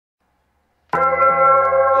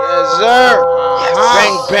sir.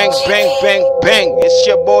 Bang, bang, bang, bang, bang. It's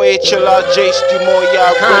your boy HLR Jaystee, more y'all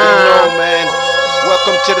already know, man.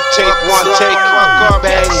 Welcome to the take one, take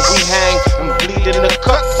bang. We hang and bleed in the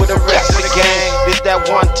cut for the rest of the gang. This that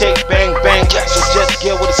one take, bang, bang. So just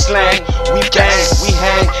get with the slang. We bang, we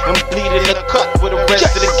hang and bleed in the cut for the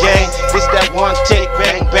rest of the gang. This that one take,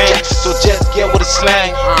 bang, bang. So just get with the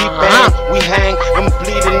slang. We bang, we hang and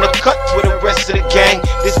bleed in the cut for the rest of the gang.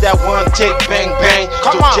 This that one take, bang, bang.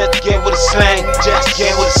 So just get with the slang. Just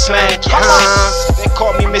get with the slang. They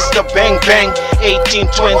call me Mr. Bang Bang.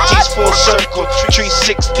 1820s full circle,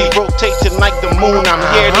 360 rotating like the moon. I'm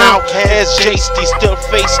here now as Jaystee, still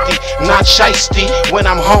feisty, not Jaystee. When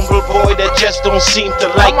I'm humble boy that just don't seem to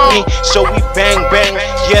like me, so we bang bang.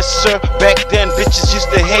 Yes sir, back then bitches used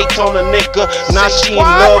to hate on a nigga. Now she in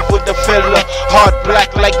love with the fella, hard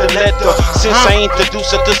black like the leather. Since I introduced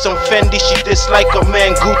her to some Fendi, she dislike a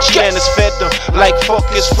man Gucci and his feather. Like fuck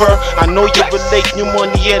his fur, I know you relate. New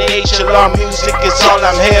money and HLR music is all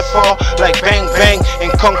I'm here for. Like bang bang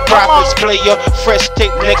and Kung Profits player, fresh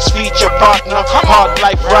tape next feature partner, hard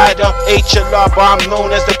life rider, HLR, but I'm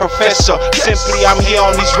known as the professor. Simply I'm here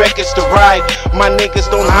on these records to ride. My niggas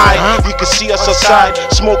don't hide, you can see us outside,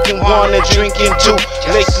 smoking one and drinking two.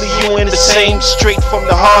 Lately you in the same, straight from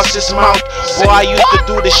the horse's mouth. Boy, I used to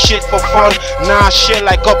do this shit for fun, now I share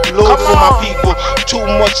like upload for my people. Too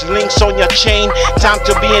much links on your chain, time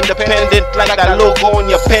to be independent like that logo on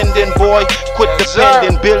your pendant. Boy, quit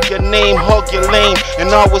depending, build your name, hug your lane, and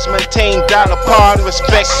always maintain dollar power and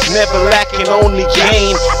respect. Never lacking, only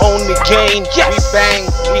gain, only gain. We bang,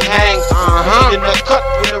 we hang, bleed in the cut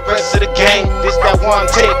with the rest of the gang. This that one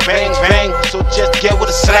take, bang bang. So just get with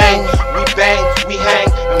the slang. We bang, we hang,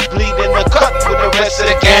 and bleed in the cut with the rest of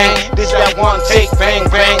the gang. This that one take, bang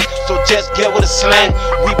bang. So just get with the slang.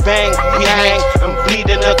 We bang, we hang, and bleed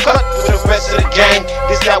in the cut with the rest of the gang.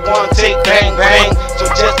 This that one take, bang bang. So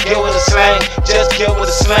just get with the slang, just get with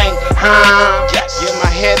the slang. Yeah,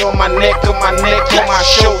 my head on my neck, on my neck, on my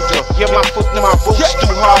shoulder. Yeah, my foot in my boots,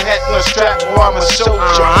 too hard hat and a strap, boy, I'm a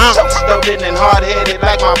soldier. So stubborn and hard-headed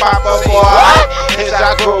like my papa, boy. As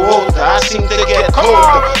I grow older, I seem to get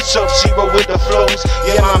colder. Sub-zero with the flows.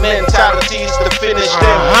 Yeah, my mentality is to finish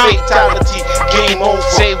them. Fatality, game over.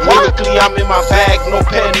 Lyrically, I'm in my bag, no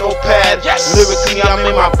pen, no pad. Lyrically, I'm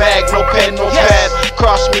in my bag, no pen, no pad.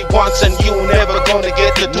 Cross me once and you never gonna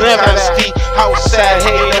get the dynasty. House sad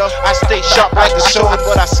hater, I stay sharp like a sword,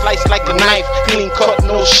 but I slice like a knife. Clean cut,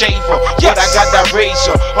 no shaver, but I got that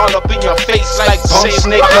razor all up in your face like bumps,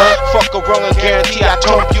 nigga. Fuck around and guarantee I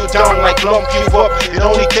thump you down like lump you up. It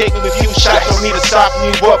only take me a few shots for me to soften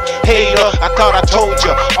you up. Hater, I thought I told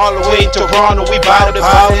you. All the way in Toronto, we bout it.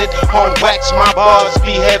 On wax, my bars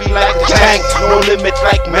be heavy like the tank. No limit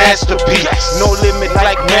like masterpiece. No limit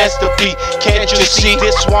like masterpiece. Can't you see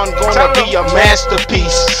this one gonna be a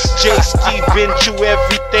masterpiece? Jaystee been through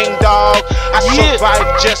everything, dog. I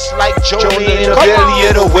survived just like Jonah in the belly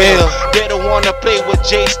of the whale. They don't wanna play with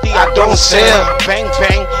Jaystee, I don't sell. Bang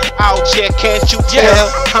bang, out here, can't you tell?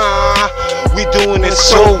 We doing it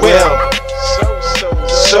so well,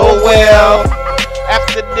 so well.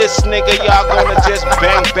 After this, nigga, y'all gonna just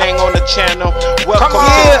bang bang on the channel. Welcome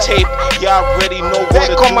to the tape. Y'all already know what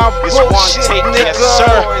to do. It's one take, yes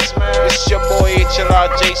sir. It's your boy HLR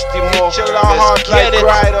Jaystee Moore. Let's get it.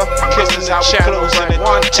 Kissing the channels and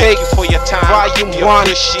one take for your time. Volume 1.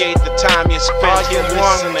 Appreciate the time you spent here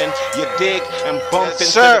listening. You dig and bump into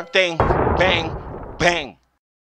the thing. Bang bang.